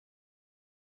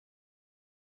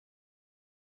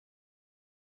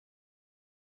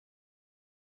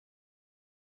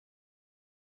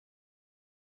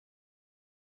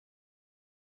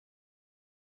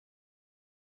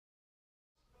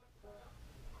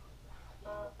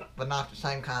but not the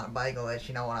same kind of bagel that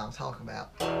you know what I'm talking about.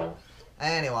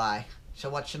 Anyway, so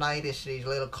what you need is these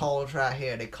little cords right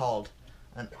here. They're called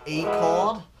an E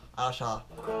cord, also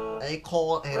A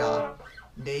cord and a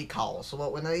D cord. So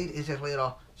what we need is this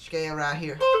little scale right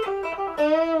here.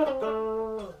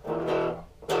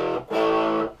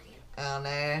 And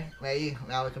there you,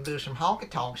 now we can do some honky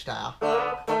tonk style.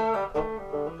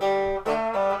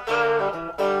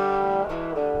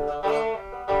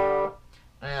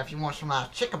 Now if you want some nice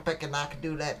chicken picking, I can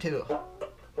do that too.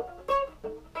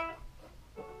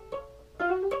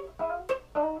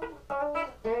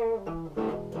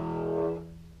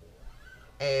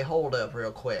 Hey, hold up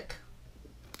real quick.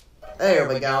 There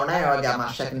we go, now I got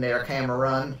my secondary camera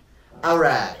running.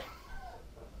 Alright.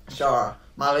 Sorry,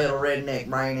 my little redneck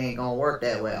brain ain't gonna work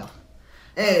that well.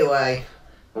 Anyway.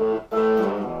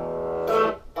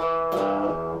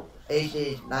 It's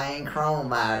this dang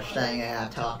coronavirus thing that I'm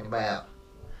talking about.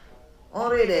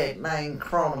 What is that dang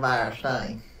coronavirus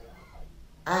thing?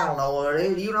 I don't know what it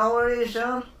is. You know what it is,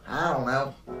 son? I don't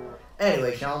know.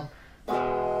 Anyway, Sean.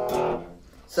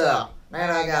 So, now that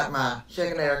I got my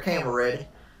secondary camera ready,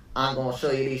 I'm going to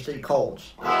show you these three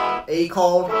codes. E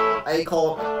code, A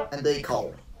code, and D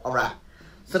code. Alright.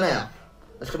 So now,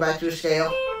 let's go back to the scale.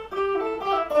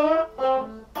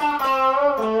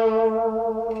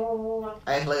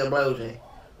 That's a little bluesy.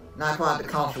 Not quite the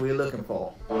concert we're looking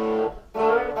for. Now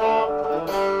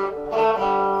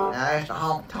that's the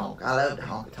honky tonk. I love the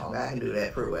honky tonk. I can do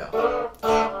that pretty well.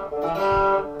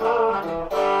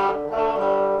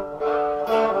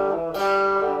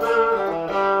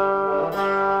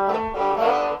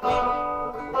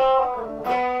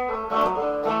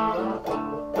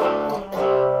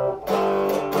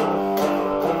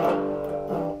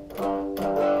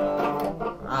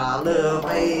 I love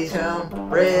me some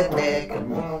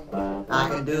redneck'l. I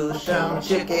can do some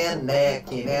chicken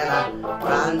necking, and I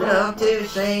love to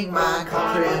sing my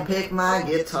country and pick my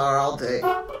guitar all day.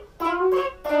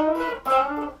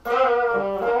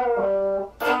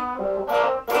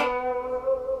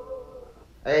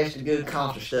 That's the good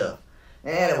country stuff.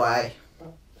 Anyway,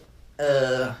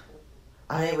 I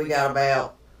think we got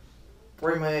about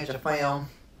 3 minutes of film.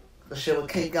 Should we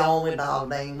keep going with the whole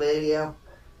dang video?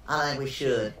 I think we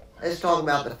should. Let's talk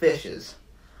about the fishes.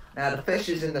 Now the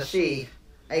fishes in the sea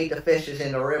ain't the fishes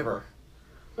in the river.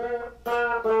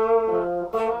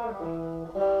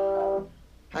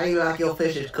 How do you like your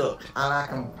fishes cooked? I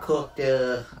like them cooked,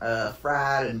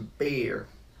 fried in beer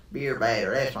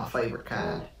batter. That's my favorite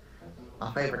kind.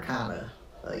 My favorite kind of,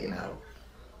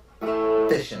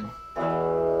 fishing.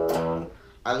 I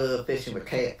love fishing with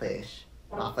catfish.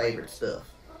 My favorite stuff.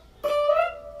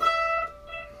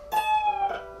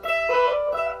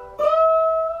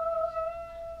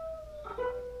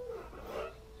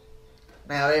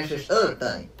 Now there's this other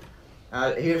thing.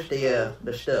 Here's the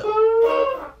stuff.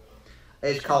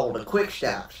 It's called the quick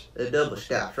stops, the double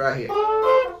stops right here.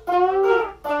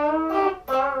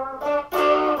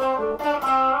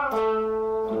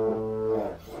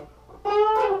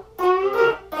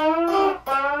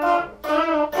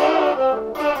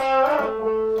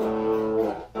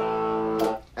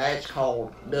 That's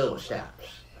called double stops.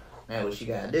 Now what you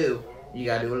gotta do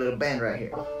a little bend right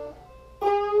here.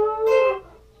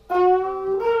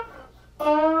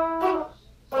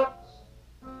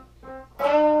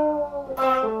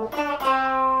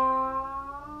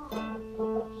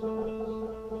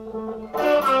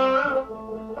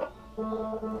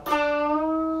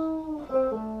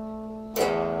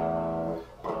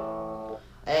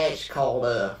 That's called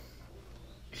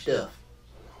stuff.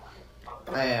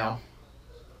 Now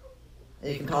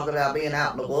you can talk about being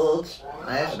out in the woods.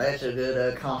 That's a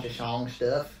good country song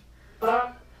stuff.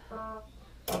 I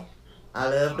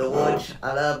love the woods.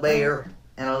 I love bear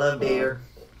and I love deer.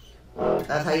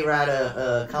 That's how you write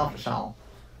a country song.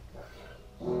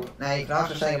 Now you can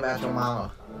also sing about your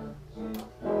mama.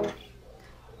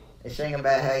 You sing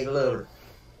about how you love her.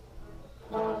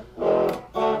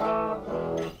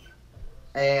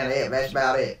 And yeah, that's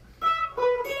about it.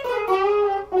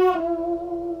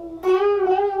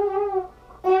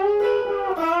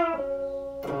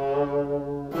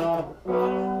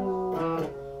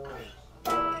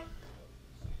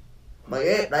 But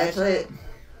yeah, that's it.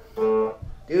 Do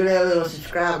that little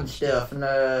subscribing stuff and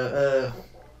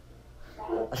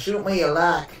shoot me a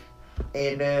like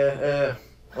and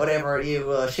whatever you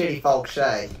shitty folks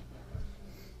say.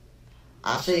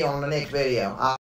 I'll see you on the next video.